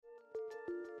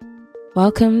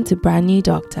Welcome to Brand New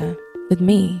Doctor with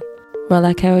me,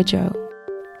 Rolake Ojo,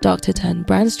 doctor turned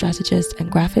brand strategist and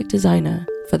graphic designer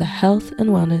for the health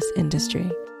and wellness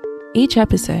industry. Each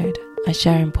episode, I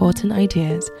share important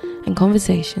ideas and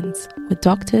conversations with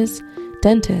doctors,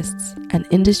 dentists, and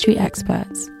industry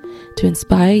experts to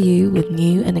inspire you with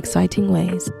new and exciting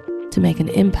ways to make an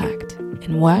impact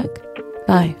in work,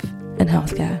 life, and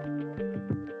healthcare.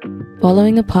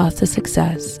 Following a path to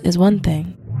success is one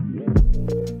thing,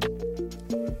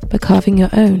 but carving your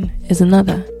own is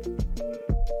another.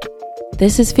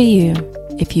 This is for you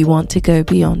if you want to go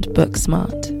beyond book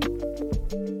smart.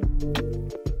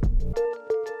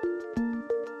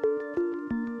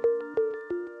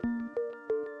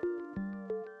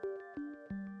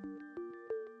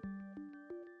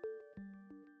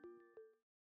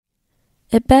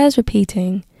 It bears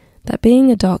repeating that being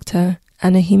a doctor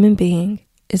and a human being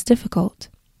is difficult.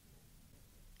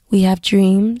 We have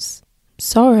dreams,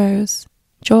 sorrows,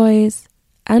 joys,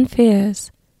 and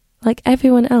fears like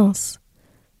everyone else.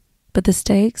 But the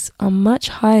stakes are much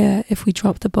higher if we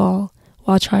drop the ball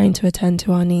while trying to attend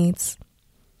to our needs.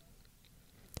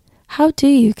 How do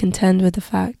you contend with the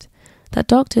fact that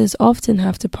doctors often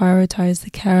have to prioritize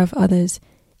the care of others,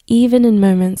 even in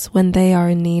moments when they are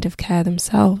in need of care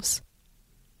themselves?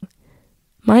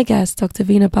 My guest, Dr.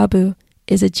 Veena Babu,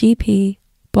 is a GP,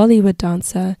 Bollywood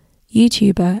dancer,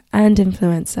 YouTuber, and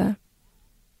influencer.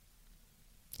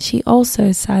 She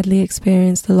also sadly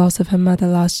experienced the loss of her mother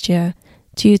last year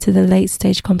due to the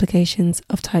late-stage complications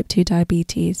of type 2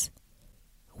 diabetes.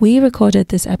 We recorded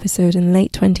this episode in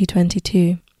late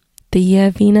 2022, the year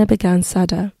Veena began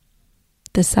SADA,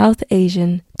 the South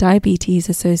Asian Diabetes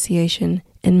Association,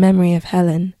 in memory of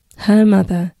Helen, her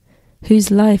mother, whose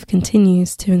life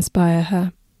continues to inspire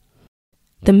her.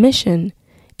 The mission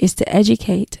is to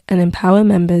educate and empower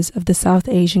members of the South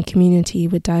Asian community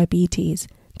with diabetes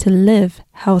to live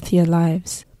healthier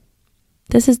lives.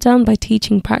 This is done by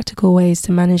teaching practical ways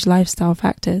to manage lifestyle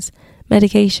factors,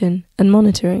 medication, and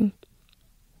monitoring.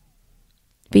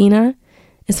 Veena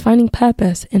is finding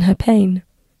purpose in her pain.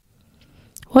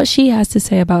 What she has to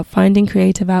say about finding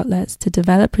creative outlets to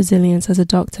develop resilience as a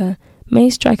doctor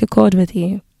may strike a chord with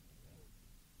you.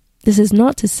 This is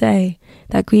not to say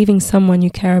that grieving someone you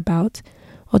care about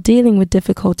or dealing with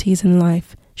difficulties in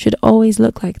life should always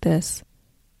look like this,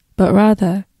 but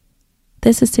rather,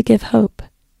 this is to give hope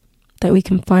that we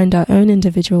can find our own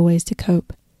individual ways to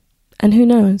cope, and who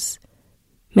knows,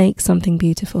 make something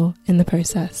beautiful in the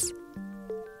process.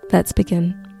 Let's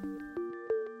begin.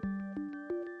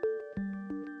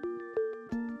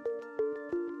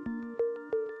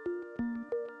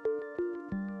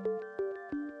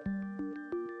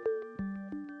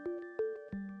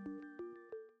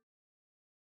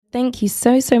 Thank you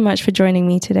so much for joining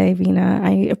me today, Veena.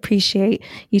 I appreciate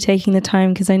you taking the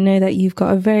time because I know that you've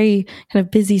got a very kind of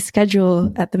busy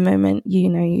schedule at the moment. You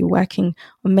know, you're working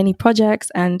on many projects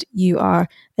and you are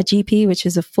a GP, which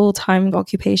is a full-time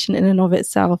occupation in and of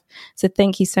itself. So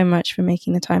thank you so much for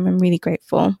making the time. I'm really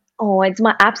grateful. Oh, it's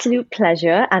my absolute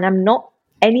pleasure. And I'm not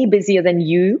any busier than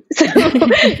you.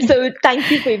 So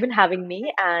thank you for even having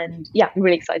me. And yeah, I'm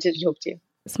really excited to talk to you.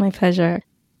 It's my pleasure.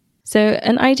 So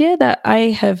an idea that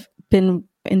I have been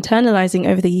internalizing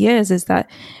over the years is that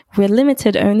we're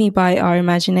limited only by our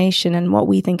imagination and what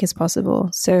we think is possible.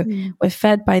 So we're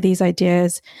fed by these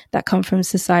ideas that come from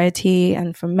society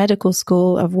and from medical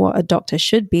school of what a doctor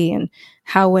should be and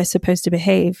how we're supposed to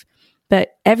behave.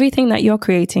 But everything that you're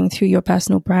creating through your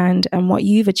personal brand and what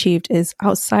you've achieved is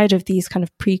outside of these kind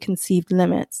of preconceived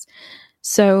limits.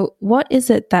 So what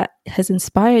is it that has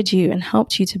inspired you and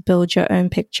helped you to build your own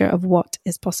picture of what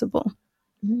is possible?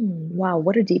 Wow,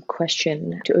 what a deep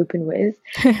question to open with.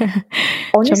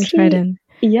 Honestly, right in.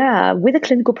 Yeah, with a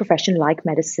clinical profession like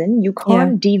medicine, you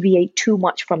can't deviate too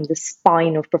much from the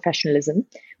spine of professionalism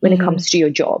when it comes to your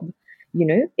job. You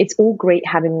know, it's all great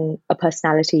having a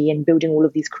personality and building all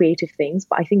of these creative things,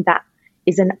 but I think that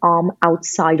is an arm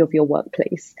outside of your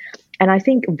workplace. And I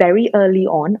think very early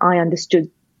on, I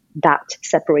understood that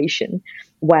separation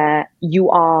where you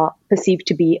are perceived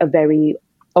to be a very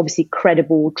obviously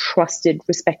credible, trusted,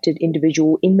 respected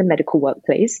individual in the medical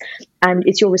workplace. And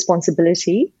it's your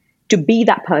responsibility to be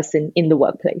that person in the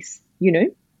workplace, you know?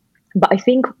 But I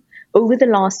think over the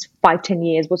last 5-10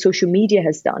 years, what social media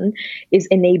has done is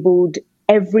enabled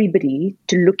everybody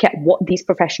to look at what these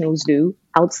professionals do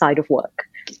outside of work.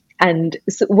 And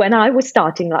so when I was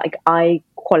starting, like I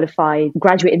qualified,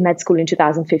 graduated med school in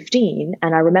 2015.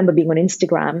 And I remember being on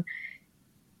Instagram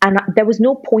And there was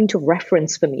no point of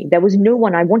reference for me. There was no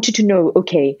one. I wanted to know,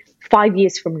 okay, 5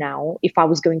 years from now, if I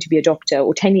was going to be a doctor,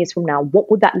 or 10 years from now, what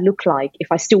would that look like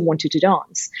if I still wanted to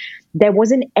dance? There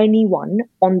wasn't anyone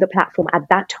on the platform at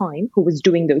that time who was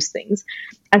doing those things.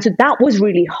 And so that was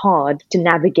really hard to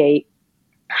navigate.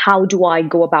 How do I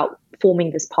go about forming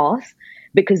this path?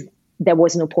 Because there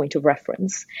was no point of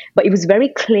reference. But it was very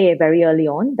clear very early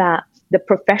on that the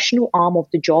professional arm of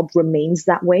the job remains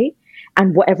that way.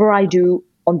 And whatever I do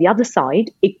on the other side,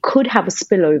 it could have a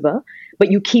spillover, but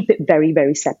you keep it very,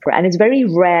 very separate. And it's very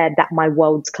rare that my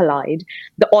worlds collide.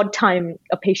 The odd time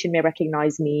a patient may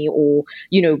recognize me, or,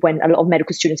 when a lot of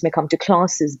medical students may come to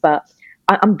classes, but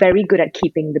I'm very good at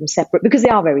keeping them separate because they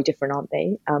are very different, aren't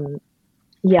they?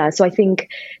 So I think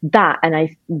that, and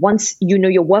once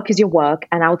your work is your work,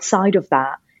 and outside of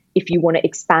that, if you want to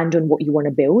expand on what you want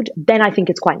to build, then I think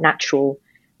it's quite natural.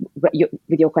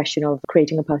 With your question of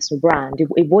creating a personal brand,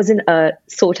 it wasn't a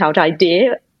sought out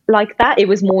idea like that. It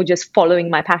was more just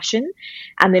following my passion.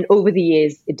 And then over the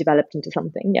years, it developed into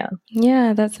something. Yeah.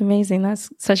 Yeah, that's amazing. That's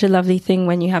such a lovely thing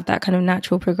when you have that kind of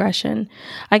natural progression.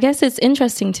 I guess it's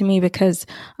interesting to me because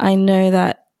I know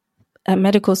that at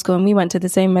medical school, and we went to the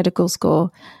same medical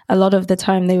school, a lot of the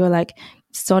time they were like,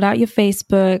 sort out your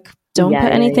Facebook, don't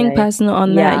put anything personal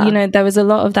on there. There was a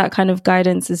lot of that kind of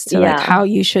guidance as to like how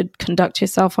you should conduct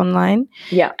yourself online.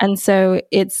 Yeah. And so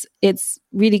it's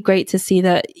really great to see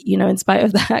that, in spite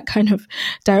of that kind of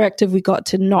directive we got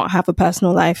to not have a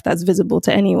personal life that's visible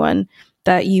to anyone,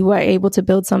 that you were able to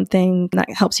build something that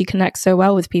helps you connect so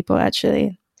well with people,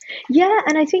 actually. Yeah.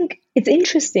 And I think it's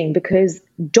interesting because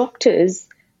doctors,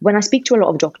 when I speak to a lot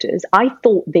of doctors, I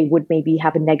thought they would maybe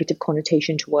have a negative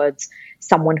connotation towards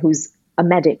someone who's a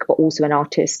medic, but also an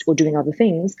artist or doing other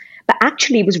things. But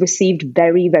actually it was received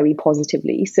very, very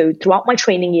positively. So throughout my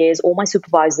training years, all my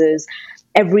supervisors,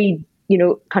 every,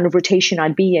 kind of rotation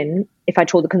I'd be in, if I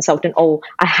told the consultant, oh,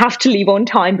 I have to leave on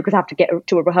time because I have to get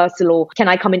to a rehearsal, or can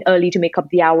I come in early to make up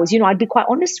the hours? I'd be quite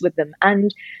honest with them.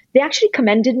 And they actually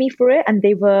commended me for it. And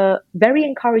they were very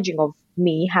encouraging of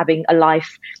me having a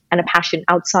life and a passion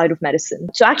outside of medicine.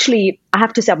 So actually, I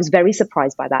have to say, I was very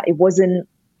surprised by that. It wasn't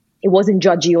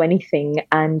judgy or anything.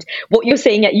 And what you're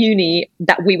saying at uni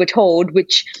that we were told,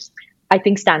 which I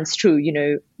think stands true,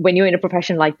 when you're in a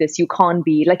profession like this, you can't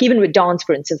be like, even with dance,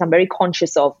 for instance, I'm very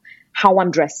conscious of how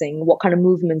I'm dressing, what kind of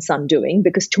movements I'm doing,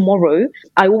 because tomorrow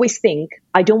I always think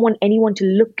I don't want anyone to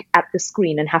look at the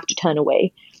screen and have to turn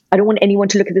away. I don't want anyone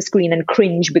to look at the screen and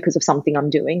cringe because of something I'm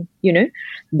doing,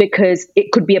 because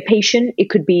it could be a patient, it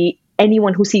could be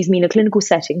anyone who sees me in a clinical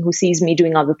setting, who sees me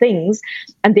doing other things,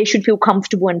 and they should feel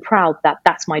comfortable and proud that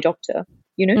that's my doctor,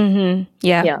 Mm-hmm.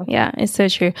 Yeah, it's so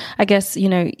true. I guess,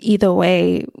 either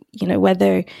way,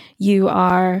 whether you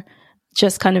are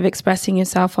just kind of expressing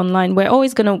yourself online, we're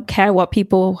always going to care what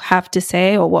people have to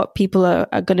say or what people are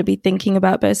going to be thinking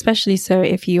about. But especially so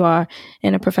if you are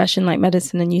in a profession like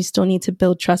medicine and you still need to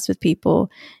build trust with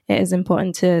people, it is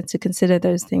important to consider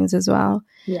those things as well.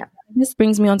 Yeah. This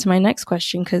brings me on to my next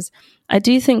question, because I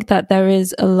do think that there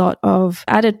is a lot of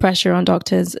added pressure on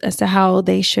doctors as to how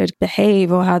they should behave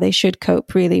or how they should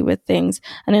cope really with things.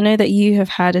 And I know that you have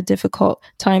had a difficult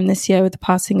time this year with the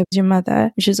passing of your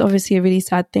mother, which is obviously a really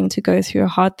sad thing to go through, a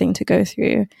hard thing to go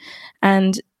through.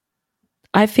 And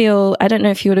I don't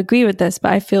know if you would agree with this,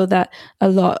 but I feel that a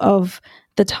lot of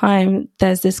the time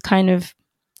there's this kind of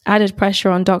added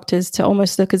pressure on doctors to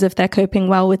almost look as if they're coping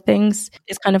well with things.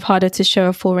 It's kind of harder to show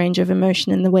a full range of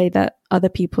emotion in the way that other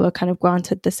people are kind of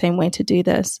granted the same way to do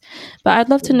this. But I'd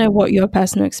love to know what your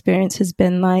personal experience has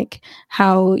been like,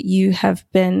 how you have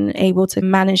been able to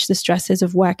manage the stresses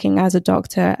of working as a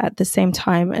doctor at the same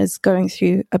time as going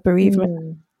through a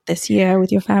bereavement this year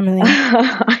with your family.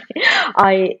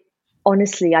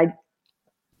 Honestly,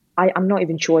 I'm not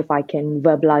even sure if I can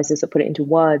verbalize this or put it into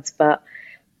words, but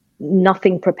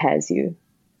nothing prepares you.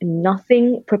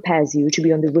 Nothing prepares you to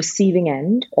be on the receiving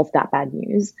end of that bad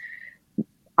news.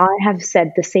 I have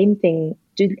said the same thing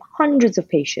to hundreds of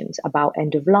patients about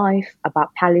end of life,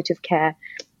 about palliative care,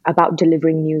 about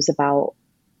delivering news about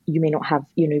you may not have,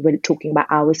 we're talking about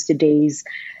hours to days,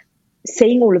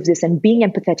 saying all of this and being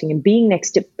empathetic and being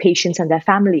next to patients and their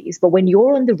families. But when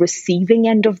you're on the receiving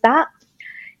end of that,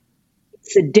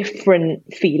 it's a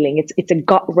different feeling. It's a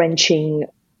gut-wrenching,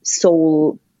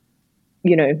 soul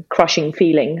crushing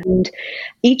feeling, and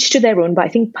each to their own. But I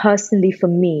think personally for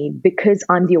me, because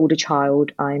I'm the older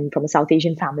child, I'm from a South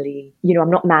Asian family, I'm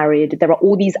not married. There are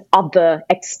all these other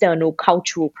external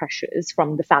cultural pressures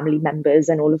from the family members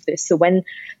and all of this. So when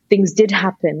things did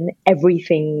happen,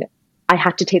 I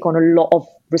had to take on a lot of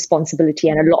responsibility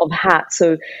and a lot of hats.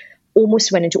 So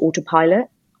almost went into autopilot.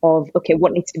 of, okay,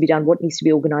 what needs to be done, what needs to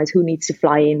be organized, who needs to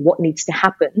fly in, what needs to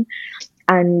happen.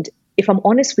 And if I'm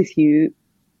honest with you,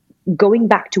 going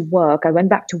back to work, I went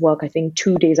back to work, I think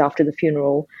 2 days after the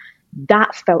funeral.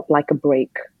 That felt like a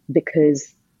break,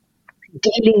 because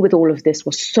dealing with all of this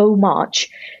was so much,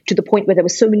 to the point where there were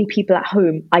so many people at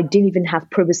home, I didn't even have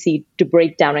privacy to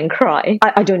break down and cry.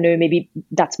 I don't know, maybe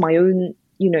that's my own,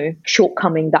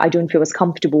 shortcoming, that I don't feel as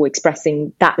comfortable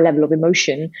expressing that level of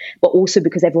emotion, but also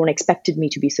because everyone expected me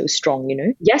to be so strong,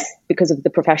 Yes, because of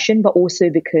the profession, but also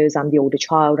because I'm the older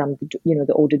child, I'm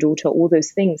the older daughter, all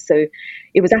those things. So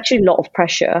it was actually a lot of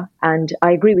pressure. And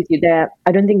I agree with you there.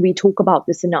 I don't think we talk about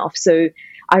this enough. So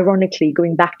ironically,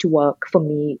 going back to work for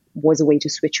me was a way to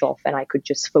switch off, and I could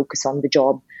just focus on the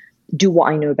job, do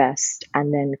what I know best,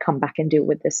 and then come back and deal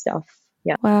with this stuff.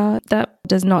 Yeah. Wow, that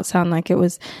does not sound like it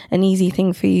was an easy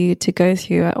thing for you to go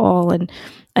through at all. And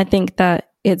I think that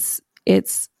it's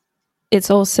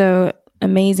also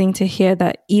amazing to hear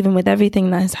that even with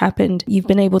everything that has happened, you've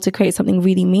been able to create something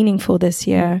really meaningful this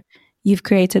year. You've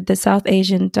created the South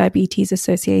Asian Diabetes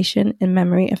Association in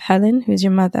memory of Helen, who's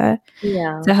your mother,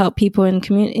 to help people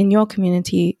in your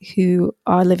community who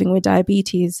are living with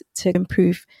diabetes to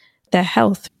improve their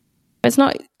health. It's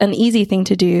not an easy thing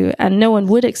to do, and no one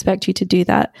would expect you to do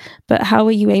that. But how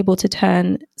were you able to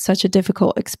turn such a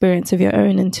difficult experience of your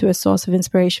own into a source of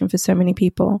inspiration for so many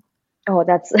people? Oh,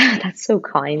 that's so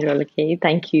kind, Rolake.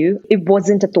 Thank you. It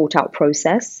wasn't a thought out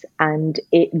process, and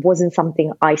it wasn't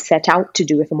something I set out to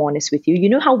do, if I'm honest with you. You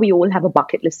know how we all have a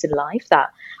bucket list in life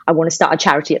that I want to start a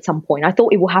charity at some point. I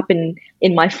thought it will happen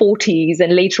in my 40s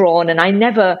and later on, and I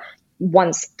never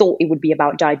once thought it would be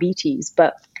about diabetes.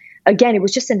 But again, it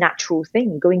was just a natural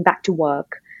thing, going back to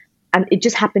work. And it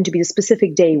just happened to be the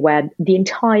specific day where the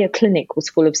entire clinic was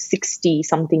full of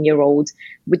 60-something-year-olds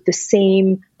with the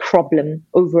same problem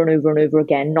over and over and over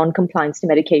again: non-compliance to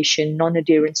medication,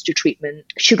 non-adherence to treatment,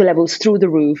 sugar levels through the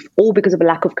roof, all because of a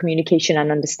lack of communication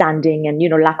and understanding and,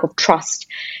 lack of trust.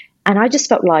 And I just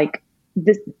felt like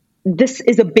this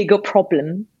is a bigger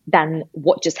problem than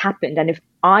what just happened. And if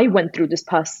I went through this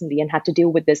personally and had to deal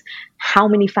with this, how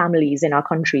many families in our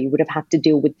country would have had to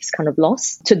deal with this kind of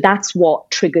loss? So that's what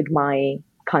triggered my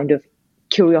kind of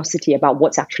curiosity about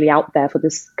what's actually out there for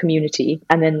this community.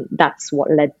 And then that's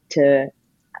what led to,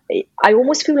 I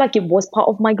almost feel like it was part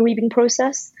of my grieving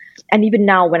process. And even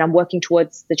now when I'm working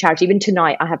towards the charity, even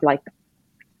tonight, I have like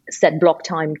set block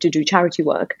time to do charity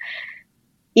work.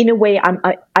 In a way,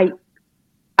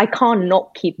 I can't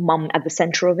not keep mum at the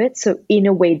center of it. So in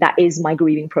a way, that is my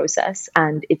grieving process.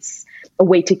 And it's a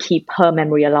way to keep her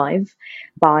memory alive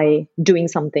by doing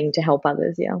something to help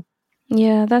others. Yeah.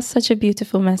 Yeah, that's such a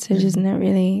beautiful message, isn't it,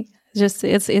 really? Just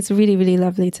it's really, really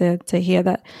lovely to hear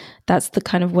that that's the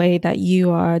kind of way that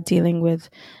you are dealing with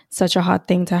such a hard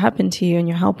thing to happen to you, and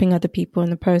you're helping other people in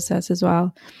the process as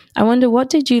well. I wonder, what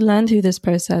did you learn through this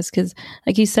process? Because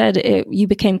like you said, you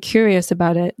became curious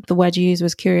about it. The word you used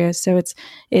was curious. So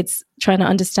it's trying to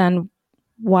understand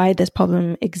why this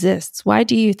problem exists. Why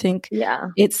do you think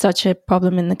it's such a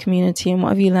problem in the community? And what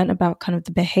have you learned about kind of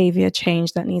the behavior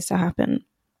change that needs to happen?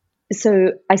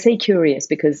 So I say curious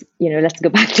because, let's go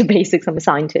back to basics. I'm a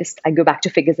scientist. I go back to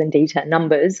figures and data and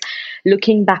numbers.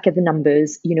 Looking back at the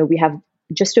numbers, we have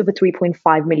just over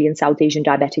 3.5 million South Asian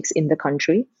diabetics in the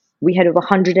country. We had over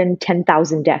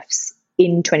 110,000 deaths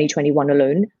in 2021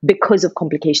 alone because of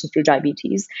complications through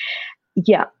diabetes.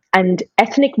 Yeah. And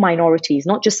ethnic minorities,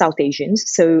 not just South Asians.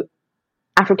 So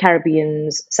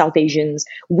Afro-Caribbeans, South Asians,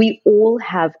 we all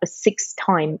have a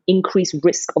 6-time increased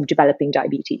risk of developing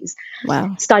diabetes.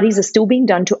 Wow. Studies are still being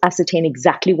done to ascertain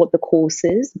exactly what the cause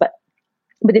is, but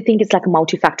they think it's like a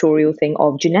multifactorial thing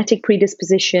of genetic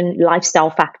predisposition,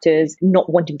 lifestyle factors,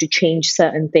 not wanting to change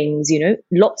certain things,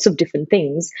 lots of different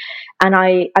things. And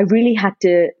I really had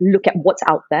to look at what's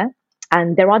out there.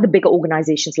 And there are the bigger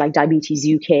organizations like Diabetes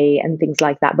UK and things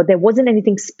like that, but there wasn't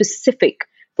anything specific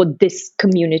for this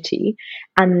community.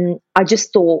 And I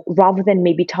just thought, rather than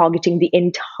maybe targeting the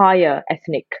entire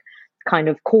ethnic kind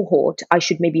of cohort, I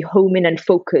should maybe home in and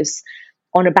focus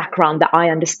on a background that I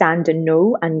understand and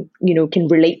know and, can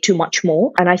relate to much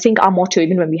more. And I think our motto,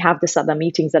 even when we have this other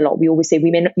meetings a lot, we always say,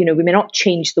 we may not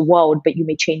change the world, but you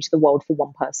may change the world for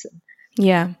one person.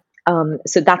 Yeah.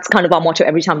 So that's kind of our motto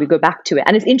every time we go back to it.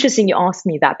 And it's interesting you asked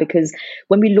me that, because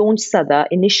when we launched Sada,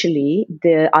 initially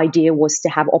the idea was to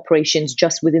have operations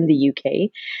just within the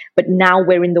UK. But now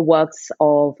we're in the works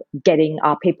of getting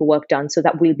our paperwork done so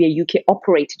that we'll be a UK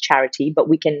operated charity, but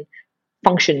we can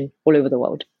function all over the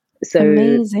world. So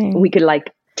amazing. We could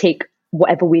take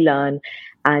whatever we learn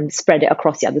and spread it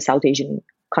across the other South Asian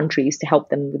countries to help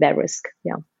them with their risk.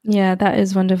 Yeah. Yeah, that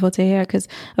is wonderful to hear, because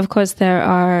of course there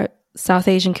are South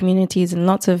Asian communities in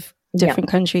lots of different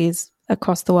countries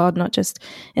across the world, not just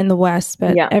in the West,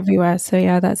 but everywhere. So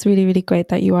yeah, that's really, really great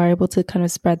that you are able to kind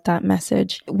of spread that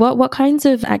message. What kinds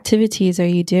of activities are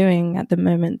you doing at the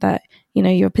moment that, you know,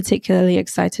 you're particularly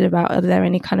excited about? Are there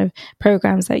any kind of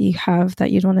programs that you have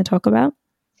that you'd want to talk about?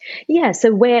 Yeah,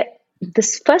 so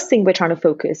this first thing we're trying to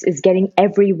focus is getting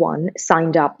everyone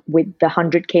signed up with the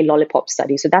 100K Lollipop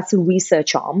study. So that's a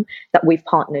research arm that we've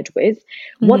partnered with.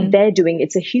 What they're doing,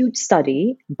 it's a huge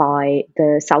study by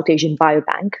the South Asian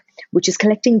Biobank, which is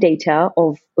collecting data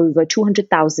of over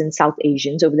 200,000 South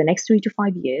Asians over the next 3 to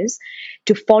 5 years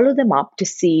to follow them up to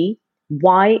see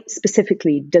why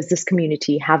specifically does this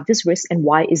community have this risk and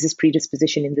why is this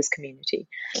predisposition in this community.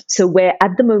 So we're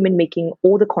at the moment making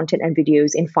all the content and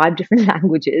videos in 5 different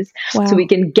languages. Wow. So we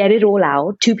can get it all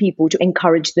out to people to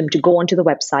encourage them to go onto the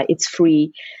website. It's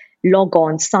free. Log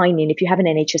on, sign in. If you have an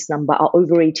NHS number, are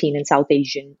over 18 and South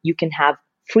Asian, you can have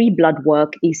free blood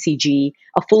work, ECG,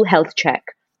 a full health check.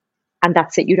 And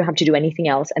that's it. You don't have to do anything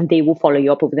else. And they will follow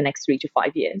you up over the next 3 to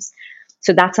 5 years.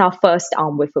 So that's our first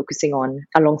arm we're focusing on,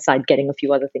 alongside getting a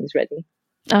few other things ready.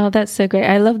 Oh, that's so great.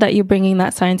 I love that you're bringing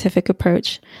that scientific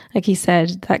approach, like you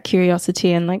said, that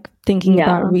curiosity and like thinking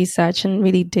about research and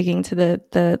really digging to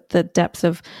the depths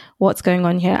of what's going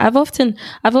on here. I've often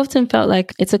felt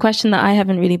like it's a question that I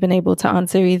haven't really been able to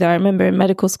answer either. I remember in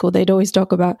medical school, they'd always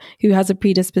talk about who has a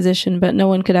predisposition, but no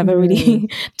one could ever really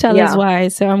tell us why.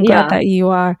 So I'm glad that you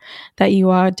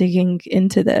are digging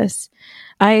into this.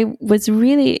 I was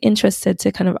really interested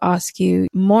to kind of ask you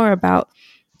more about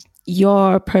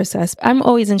your process. I'm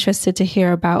always interested to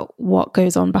hear about what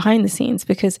goes on behind the scenes,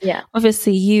 because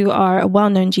obviously you are a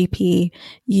well-known GP,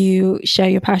 you share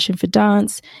your passion for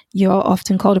dance, you're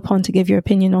often called upon to give your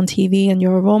opinion on TV, and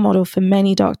you're a role model for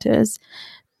many doctors.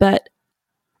 But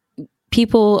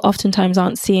people oftentimes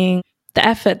aren't seeing the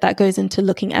effort that goes into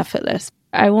looking effortless.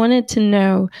 I wanted to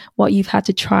know what you've had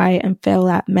to try and fail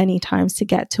at many times to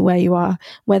get to where you are,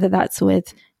 whether that's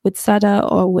with Sada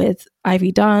or with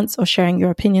Ivy Dance or sharing your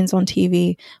opinions on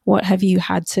TV. What have you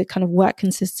had to kind of work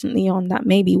consistently on that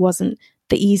maybe wasn't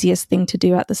the easiest thing to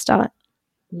do at the start?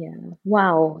 Yeah.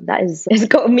 Wow. It's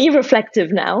got me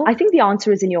reflective now. I think the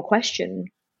answer is in your question,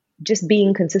 just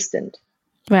being consistent.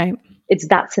 Right. It's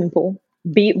that simple.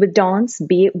 Be it with dance,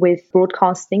 be it with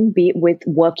broadcasting, be it with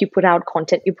work you put out,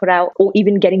 content you put out, or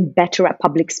even getting better at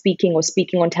public speaking or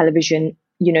speaking on television.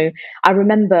 You know, I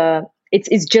remember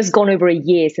it's just gone over a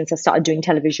year since I started doing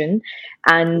television,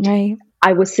 and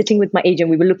I was sitting with my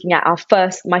agent. We were looking at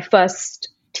my first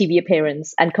TV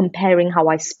appearance and comparing how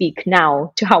I speak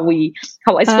now to how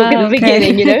I spoke in the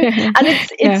beginning, you know, and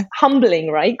it's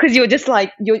humbling, right? Because you're just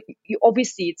like, you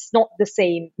obviously it's not the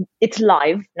same. It's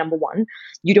live, number one.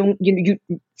 You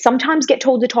sometimes get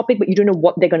told the topic, but you don't know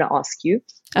what they're going to ask you.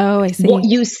 Oh, I see. What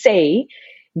you say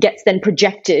gets then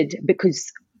projected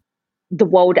because the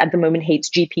world at the moment hates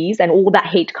GPs, and all that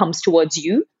hate comes towards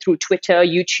you through Twitter,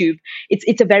 YouTube.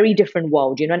 It's a very different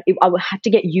world, you know, and I would have to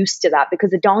get used to that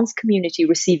because the dance community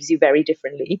receives you very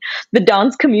differently. The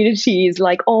dance community is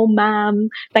like, oh, ma'am,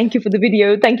 thank you for the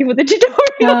video. Thank you for the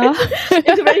tutorial.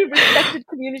 It's a very respected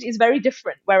community. It's very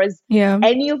different. Whereas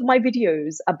any of my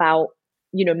videos about,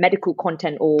 you know, medical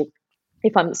content, or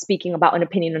if I'm speaking about an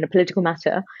opinion on a political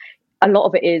matter, a lot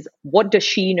of it is, what does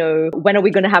she know? When are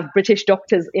we going to have British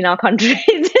doctors in our country?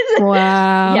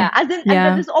 Wow. Yeah. And then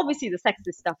there's obviously the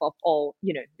sexist stuff of,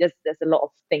 you know, there's a lot of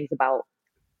things about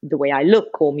the way I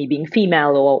look, or me being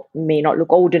female, or may not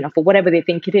look old enough, or whatever they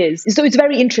think it is. So it's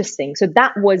very interesting. So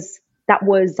that was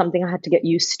something I had to get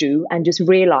used to, and just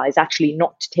realize actually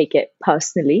not to take it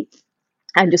personally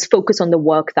and just focus on the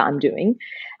work that I'm doing.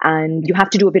 And you have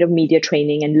to do a bit of media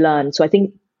training and learn. So I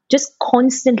think just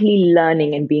constantly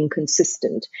learning and being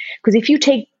consistent. Because if you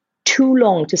take too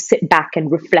long to sit back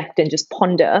and reflect and just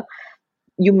ponder,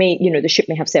 the ship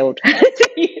may have sailed.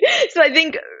 So I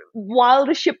think while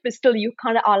the ship is still, you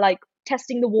kind of are like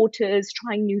testing the waters,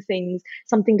 trying new things.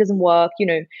 Something doesn't work, you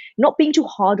know, not being too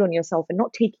hard on yourself and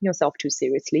not taking yourself too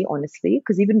seriously, honestly.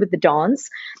 Because even with the dance,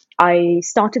 I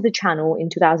started the channel in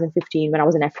 2015 when I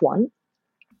was an F1.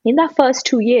 In that first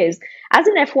 2 years, as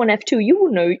an F1, F2, you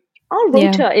will know, our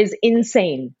rota is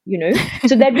insane, you know.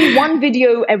 So there'd be one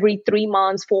video every 3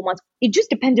 months, 4 months. It just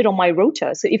depended on my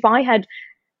rota. So if I had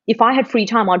free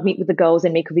time, I'd meet with the girls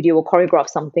and make a video or choreograph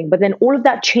something. But then all of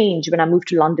that changed when I moved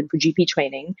to London for GP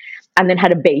training, and then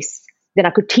had a base. Then I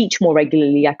could teach more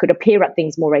regularly. I could appear at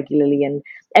things more regularly. And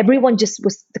everyone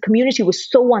the community was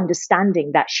so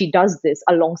understanding that she does this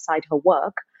alongside her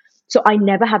work. So I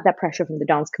never had that pressure from the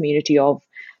dance community of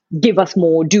give us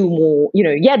more, do more, you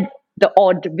know, the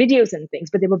odd videos and things,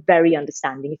 but they were very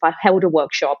understanding. If I held a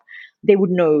workshop, they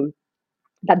would know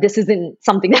that this isn't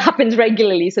something that happens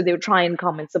regularly. So they would try and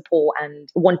come and support and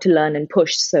want to learn and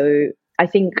push. So I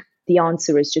think the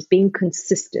answer is just being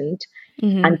consistent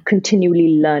and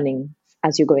continually learning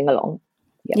as you're going along.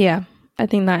 Yeah. I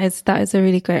think that is a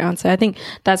really great answer. I think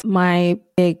that's my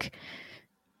big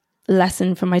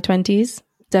lesson from my 20s.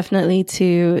 Definitely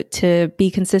to be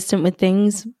consistent with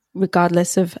things,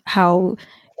 regardless of how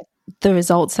the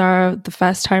results are the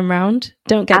first time round.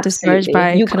 Don't get discouraged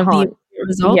by you kind can't. of the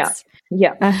results.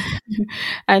 Yeah.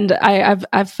 And I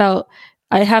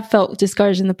have felt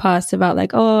discouraged in the past about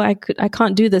like, oh, I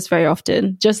can't do this very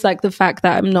often. Just like the fact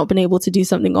that I'm not been able to do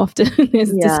something often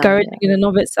is discouraging in and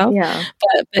of itself. Yeah.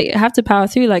 But you have to power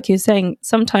through, like you're saying.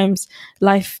 Sometimes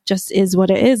life just is what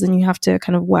it is, and you have to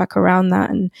kind of work around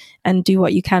that and do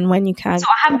what you can when you can. So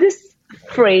I have this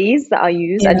phrase that I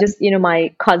use. I just,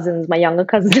 my younger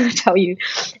cousins will tell you,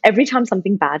 every time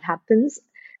something bad happens,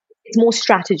 it's more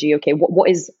strategy. Okay,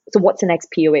 what's the next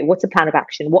POA? What's the plan of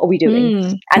action? What are we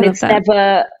doing? And it's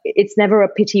never a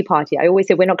pity party. I always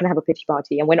say we're not going to have a pity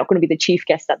party, and we're not going to be the chief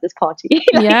guest at this party.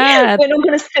 We're not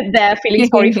going to sit there feeling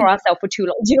sorry for ourselves for too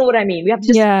long. Do you know what I mean? We have to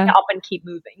just get up and keep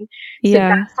moving. So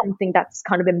that's something that's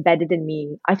kind of embedded in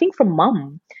me, I think, from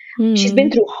mum. She's been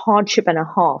through hardship and a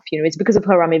half. It's because of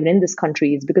her I'm even in this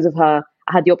country. It's because of her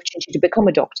I had the opportunity to become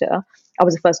a doctor. I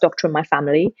was the first doctor in my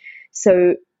family.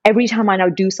 So every time I now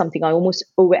do something, I almost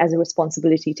owe it as a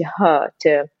responsibility to her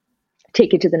to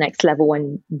take it to the next level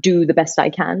and do the best I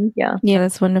can. Yeah,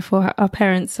 that's wonderful. Our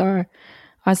parents are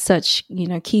such,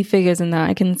 key figures in that.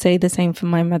 I can say the same for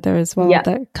my mother as well.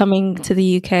 That coming to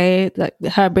the UK,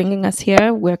 like her bringing us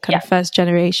here, we're kind of first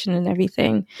generation and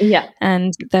everything. Yeah,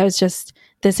 and there's just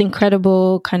this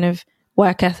incredible kind of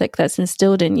work ethic that's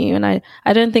instilled in you, and I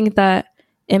don't think that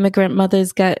immigrant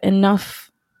mothers get enough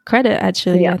credit.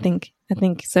 Actually, I think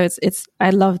so. It's I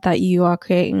love that you are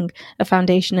creating a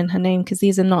foundation in her name, because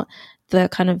these are not the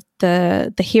kind of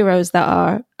the heroes that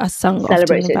are sung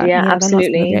celebrated often. Absolutely. They're not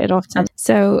celebrated often.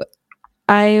 So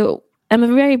I am a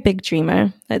very big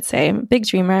dreamer, let's say. I'm a big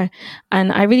dreamer,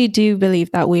 and I really do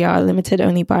believe that we are limited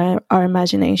only by our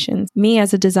imagination. Me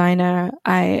as a designer,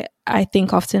 I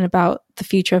think often about the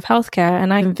future of healthcare,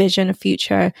 and I envision a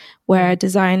future where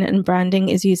design and branding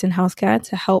is used in healthcare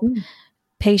to help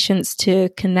patients to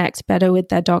connect better with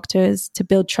their doctors, to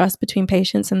build trust between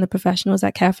patients and the professionals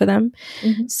that care for them.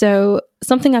 So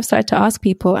something I've started to ask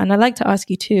people, and I'd like to ask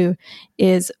you too,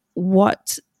 is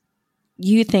what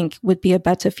you think would be a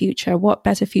better future. What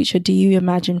better future do you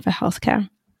imagine for healthcare?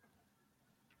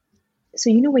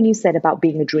 So, when you said about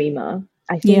being a dreamer,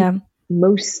 I think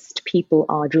most people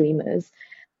are dreamers,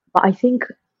 but I think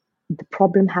the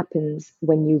problem happens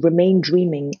when you remain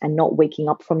dreaming and not waking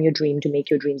up from your dream to make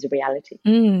your dreams a reality.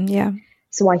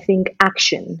 So I think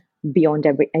action beyond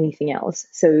anything else.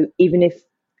 So even if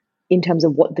in terms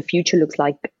of what the future looks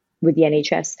like with the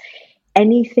NHS,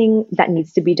 anything that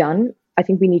needs to be done, I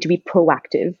think we need to be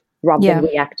proactive rather than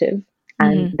reactive.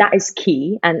 And that is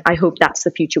key. And I hope that's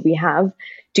the future we have.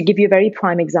 To give you a very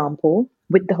prime example,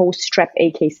 with the whole strep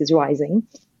A cases rising,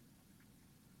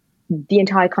 the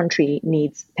entire country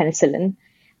needs penicillin,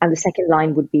 and the second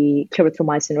line would be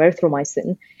clarithromycin or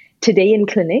erythromycin. Today in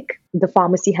clinic, the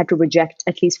pharmacy had to reject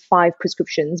at least 5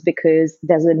 prescriptions because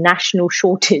there's a national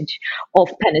shortage of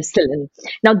penicillin.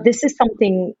 Now, this is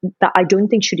something that I don't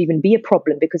think should even be a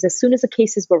problem, because as soon as the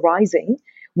cases were rising,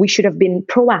 we should have been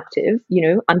proactive.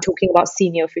 I'm talking about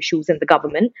senior officials in the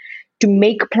government, to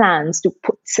make plans to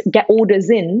get orders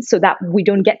in so that we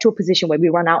don't get to a position where we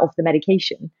run out of the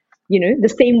medication.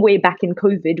 The same way back in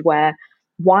COVID, where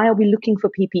why are we looking for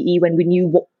PPE when we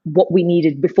knew what we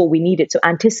needed before we need it? So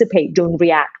anticipate, don't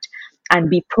react, and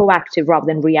be proactive rather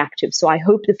than reactive. So I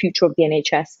hope the future of the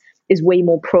NHS is way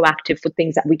more proactive for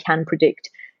things that we can predict,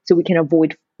 so we can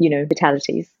avoid,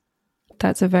 fatalities.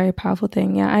 That's a very powerful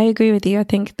thing. Yeah, I agree with you. I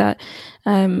think that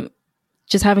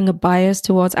just having a bias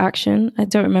towards action. I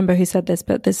don't remember who said this,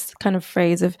 but this kind of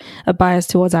phrase of a bias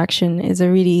towards action is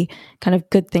a really kind of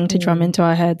good thing to drum into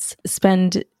our heads.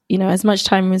 Spend, as much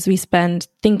time as we spend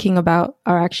thinking about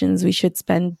our actions, we should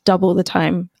spend double the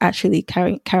time actually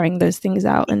carrying those things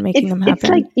out and making them happen. It's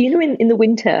like, in the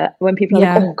winter when people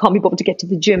are like, oh, can't be bothered to get to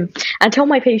the gym. I tell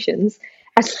my patients,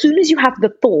 as soon as you have the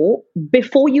thought,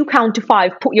 before you count to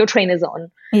 5, put your trainers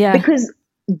on. Because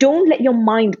don't let your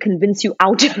mind convince you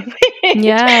out of it. Because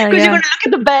you're going to look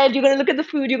at the bed, you're going to look at the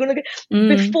food, you're going to look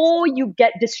at... Before you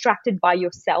get distracted by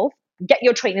yourself, get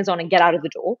your trainers on and get out of the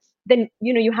door. Then,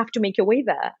 you have to make your way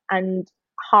there. And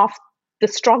half the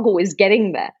struggle is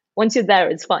getting there. Once you're there,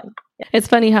 it's fine. It's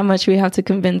funny how much we have to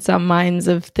convince our minds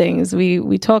of things.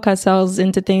 We talk ourselves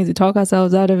into things, we talk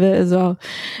ourselves out of it as well.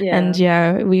 Yeah.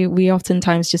 And we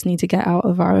oftentimes just need to get out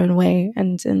of our own way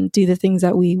and do the things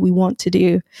that we want to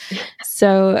do.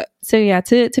 So yeah,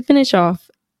 to finish off,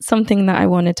 something that I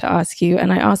wanted to ask you,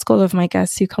 and I ask all of my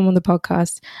guests who come on the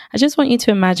podcast, I just want you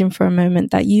to imagine for a moment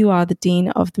that you are the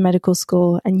dean of the medical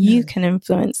school and you can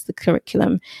influence the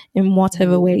curriculum in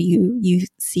whatever way you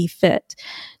see fit.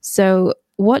 So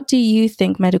what do you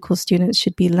think medical students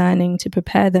should be learning to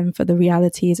prepare them for the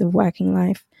realities of working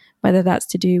life, whether that's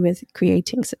to do with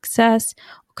creating success,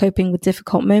 coping with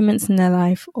difficult moments in their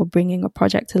life, or bringing a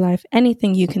project to life?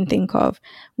 Anything you can think of,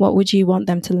 what would you want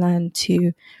them to learn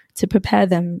to prepare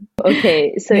them?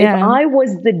 Okay, so if I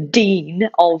was the dean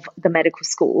of the medical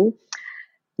school,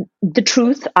 the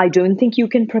truth, I don't think you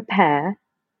can prepare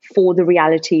for the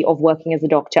reality of working as a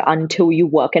doctor until you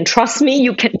work. And trust me,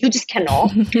 you just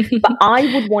cannot. But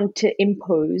I would want to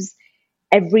impose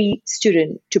every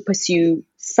student to pursue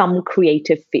some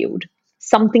creative field,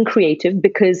 something creative,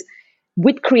 because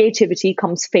with creativity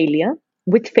comes failure.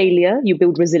 With failure, you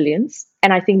build resilience.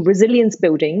 And I think resilience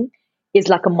building is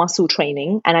like a muscle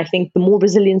training. And I think the more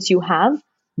resilience you have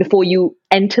before you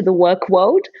enter the work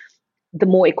world, the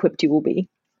more equipped you will be.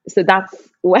 So that's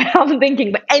where I'm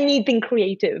thinking, but anything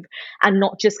creative and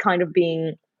not just kind of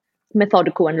being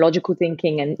methodical and logical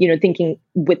thinking and, thinking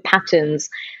with patterns,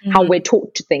 how we're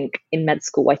taught to think in med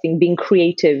school. I think being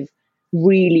creative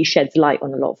really sheds light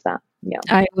on a lot of that. Yeah,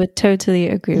 I would totally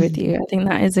agree with you. I think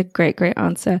that is a great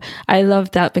answer. I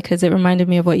love that because it reminded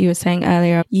me of what you were saying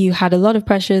earlier. You had a lot of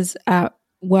pressures at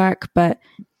work, but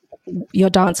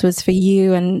your dance was for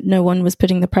you and no one was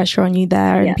putting the pressure on you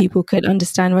there, and people could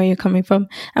understand where you're coming from.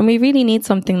 And we really need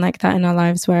something like that in our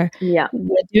lives where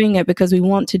we're doing it because we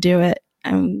want to do it,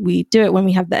 and we do it when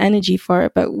we have the energy for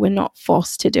it, but we're not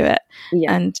forced to do it.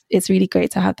 And it's really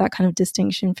great to have that kind of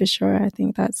distinction for sure. I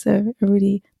think that's a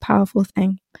really powerful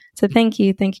thing. So thank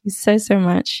you so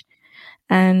much.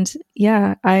 And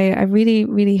I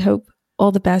really hope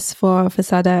all the best for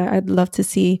Sada. I'd love to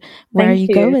see where you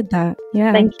go with that.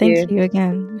 Thank you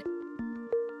again.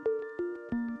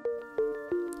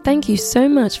 Thank you so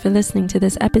much for listening to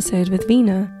this episode with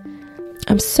Veena.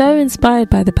 I'm so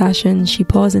inspired by the passion she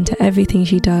pours into everything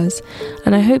she does,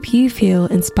 and I hope you feel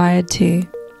inspired too.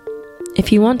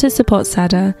 If you want to support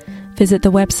Sada, visit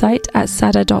the website at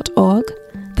sada.org.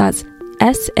 That's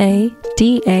SADAH.org,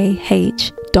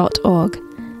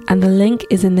 and the link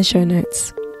is in the show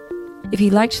notes. If you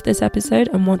liked this episode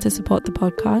and want to support the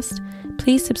podcast,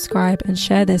 please subscribe and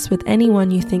share this with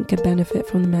anyone you think could benefit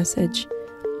from the message.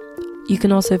 You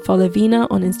can also follow Veena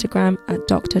on Instagram at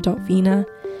dr.veena,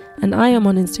 and I am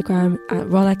on Instagram at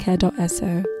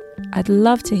rolacare.so. I'd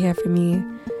love to hear from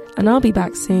you, and I'll be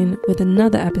back soon with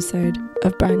another episode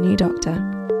of Brand New Doctor.